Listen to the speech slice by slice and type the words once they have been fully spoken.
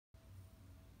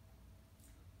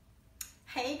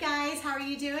Hey guys, how are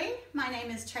you doing? My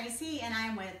name is Tracy and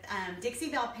I'm with Dixie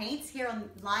Belle Paints here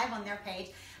live on their page.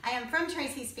 I am from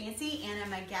Tracy's Fancy and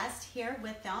I'm a guest here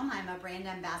with them. I'm a brand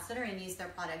ambassador and use their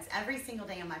products every single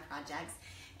day on my projects.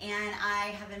 And I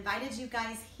have invited you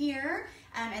guys here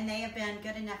and they have been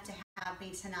good enough to have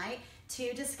me tonight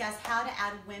to discuss how to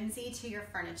add whimsy to your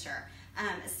furniture.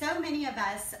 So many of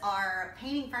us are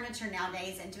painting furniture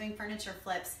nowadays and doing furniture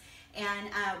flips, and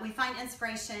we find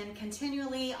inspiration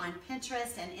continually on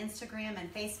Pinterest and Instagram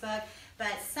and Facebook,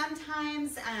 but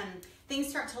sometimes things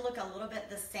start to look a little bit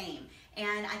the same.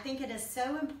 And I think it is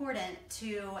so important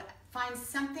to find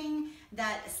something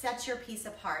that sets your piece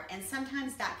apart. And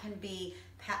sometimes that can be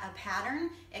a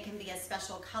pattern, it can be a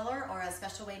special color or a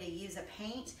special way to use a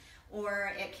paint,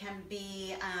 or it can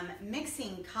be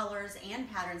mixing colors and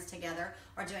patterns together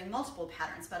or doing multiple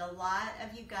patterns. But a lot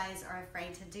of you guys are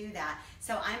afraid to do that.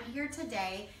 So I'm here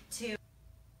today to...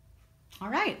 All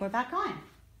right, we're back on.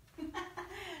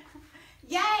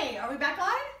 Yay, are we back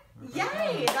on?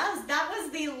 Yay, that was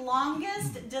the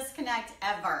longest disconnect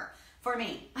ever for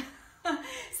me.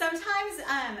 Sometimes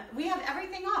we have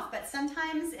everything off, but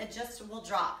sometimes it just will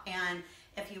drop. And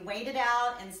if you wait it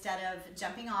out instead of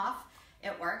jumping off,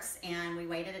 it works. And we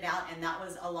waited it out, and that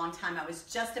was a long time. I was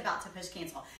just about to push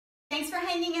cancel. Thanks for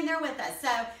hanging in there with us. So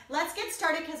let's get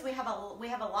started because we have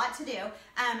a lot to do.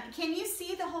 Can you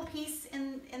see the whole piece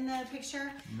in the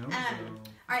picture? No.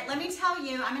 All right, let me tell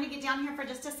you. I'm going to get down here for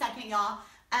just a second, y'all.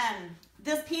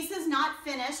 This piece is not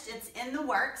finished. It's in the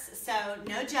works, so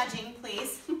no judging,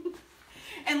 please.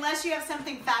 Unless you have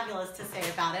something fabulous to say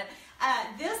about it.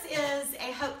 This is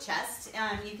a hope chest.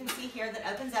 You can see here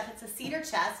that opens up. It's a cedar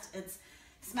chest. It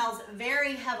smells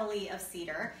very heavily of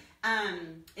cedar.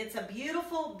 It's a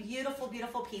beautiful, beautiful,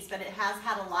 beautiful piece, but it has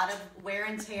had a lot of wear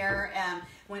and tear.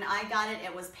 When I got it,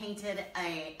 it was painted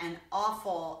an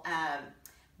awful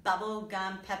bubble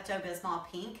gum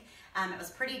Pepto-Bismol pink. It was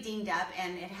pretty dinged up,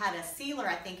 and it had a sealer,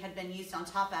 I think, had been used on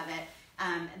top of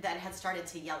it that had started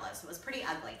to yellow, so it was pretty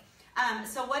ugly.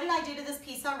 So what did I do to this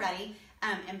piece already?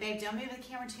 And babe, don't move the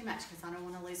camera too much because I don't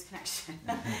want to lose connection.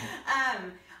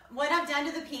 What I've done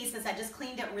to the piece is I just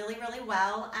cleaned it really, really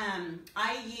well.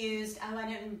 I used, I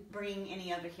didn't bring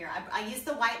any over here. I used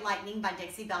the White Lightning by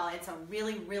Dixie Belle. It's a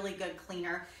really, really good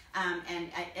cleaner, and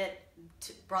it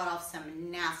brought off some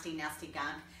nasty, nasty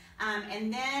gunk.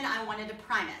 And then I wanted to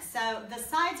prime it. So the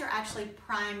sides are actually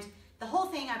primed. The whole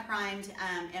thing I primed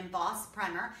in Boss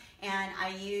Primer, and I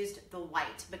used the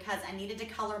white because I needed to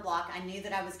color block. I knew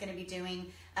that I was going to be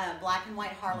doing black and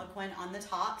white Harlequin on the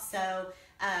top, so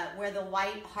where the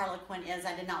white Harlequin is,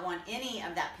 I did not want any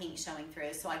of that pink showing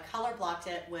through, so I color blocked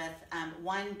it with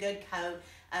one good coat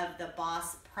of the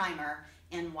Boss Primer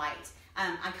in white.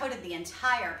 I coated the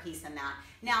entire piece in that.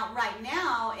 Now, right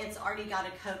now, it's already got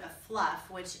a coat of fluff,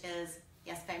 which is,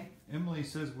 yes, babe? Emily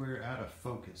says we're out of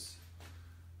focus.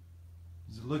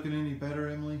 Is it looking any better,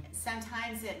 Emily?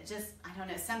 Sometimes it just, I don't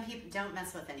know, some people don't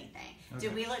mess with anything. Okay.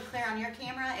 Do we look clear on your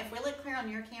camera? If we look clear on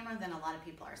your camera, then a lot of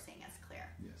people are seeing us clear.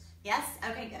 Yes. Yes?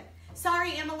 Okay, good.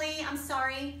 Sorry, Emily, I'm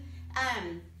sorry.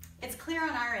 It's clear on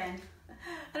our end.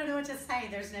 I don't know what to say.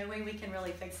 There's no way we can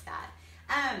really fix that.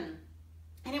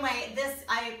 Anyway, this,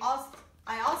 I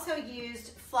also used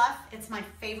fluff. It's my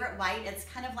favorite white. It's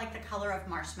kind of like the color of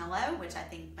marshmallow, which I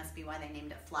think must be why they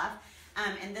named it fluff.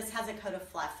 And this has a coat of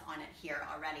fluff on it here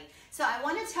already. So I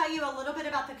want to tell you a little bit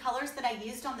about the colors that I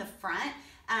used on the front.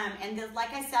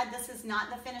 Like I said, this is not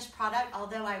the finished product,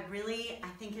 although I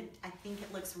think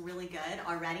it looks really good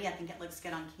already. I think it looks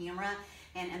good on camera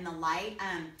and in the light.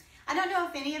 I don't know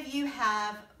if any of you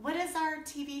have, what is our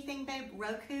TV thing, babe?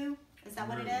 Roku? Is that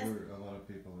what it is? A lot of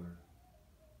people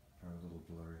are a little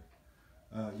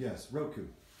blurry. Yes, Roku.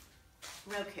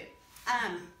 Roku.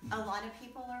 A lot of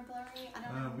people are blurry. I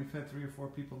don't know. We've had 3 or 4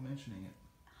 people mentioning it.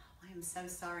 Oh, I am so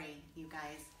sorry, you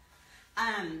guys.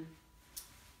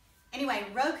 Anyway,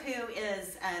 Roku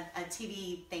is a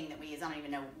TV thing that we use. I don't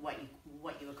even know what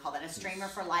you would call that. A streamer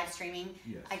for live streaming,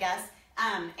 yes. I guess.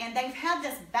 And they've had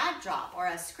this backdrop or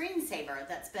a screensaver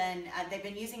that's been they've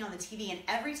been using on the TV. And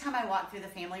every time I walk through the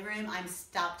family room, I'm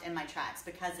stopped in my tracks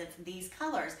because it's these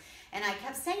colors. And I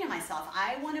kept saying to myself,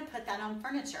 I want to put that on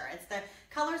furniture. It's the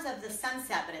colors of the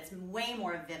sunset, but it's way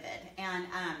more vivid. And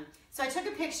so I took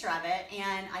a picture of it,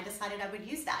 and I decided I would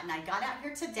use that. And I got out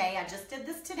here today. I just did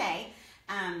this today.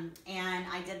 And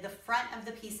I did the front of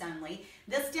the piece only.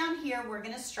 This down here, we're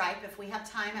going to stripe if we have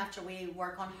time after we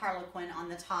work on Harlequin on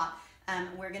the top.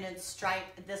 We're going to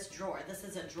stripe this drawer. This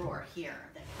is a drawer here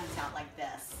that comes out like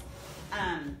this.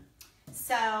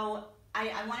 So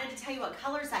I wanted to tell you what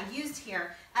colors I used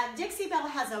here. Dixie Belle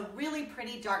has a really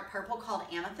pretty dark purple called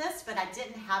Amethyst, but I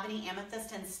didn't have any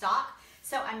amethyst in stock.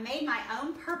 So I made my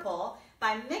own purple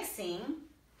by mixing,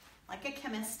 like a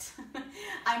chemist,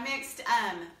 I mixed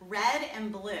red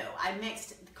and blue. I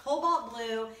mixed cobalt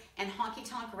blue and honky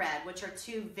tonk red, which are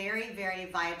two very, very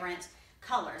vibrant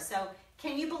colors. So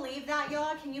can you believe that,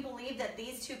 y'all? Can you believe that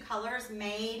these two colors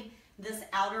made this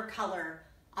outer color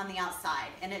on the outside?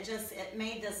 And it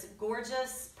made this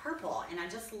gorgeous purple, and I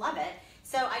just love it.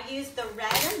 So I used the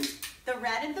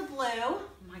red and the blue. Oh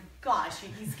my gosh,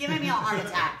 he's giving me a heart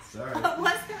attack. Sorry.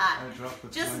 What's that? I dropped the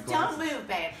Just don't move,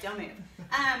 babe. Don't move.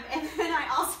 And then I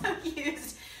also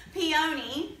used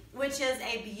peony, which is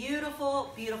a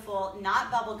beautiful, beautiful,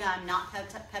 not bubblegum, not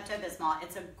Pepto-Bismol.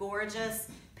 It's a gorgeous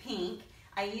pink.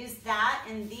 I used that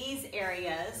in these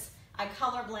areas. I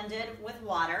color blended with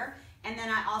water. And then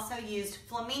I also used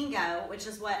flamingo, which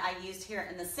is what I used here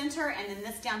in the center. And then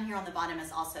this down here on the bottom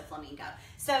is also flamingo.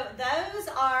 So those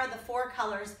are the 4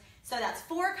 colors. So that's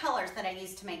 4 colors that I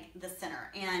used to make the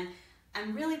center. And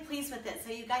I'm really pleased with it.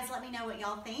 So you guys let me know what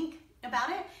y'all think about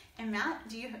it. And Matt,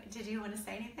 did you want to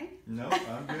say anything? No,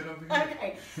 I'm good over here.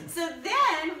 Okay. So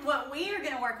then what we are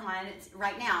going to work on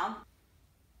right now.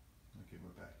 Okay,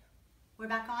 we're back. We're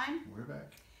back on? We're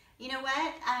back. You know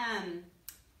what?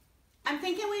 I'm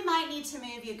thinking we might need to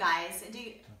move, you guys. Top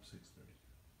 6:30.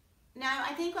 No,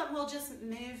 I think we'll just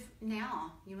move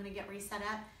now. You want to get reset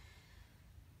up?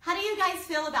 How do you guys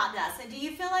feel about this? Do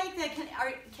you feel like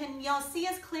can y'all see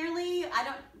us clearly?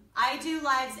 I do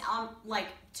lives like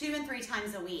 2 and 3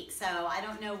 times a week, so I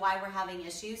don't know why we're having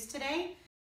issues today.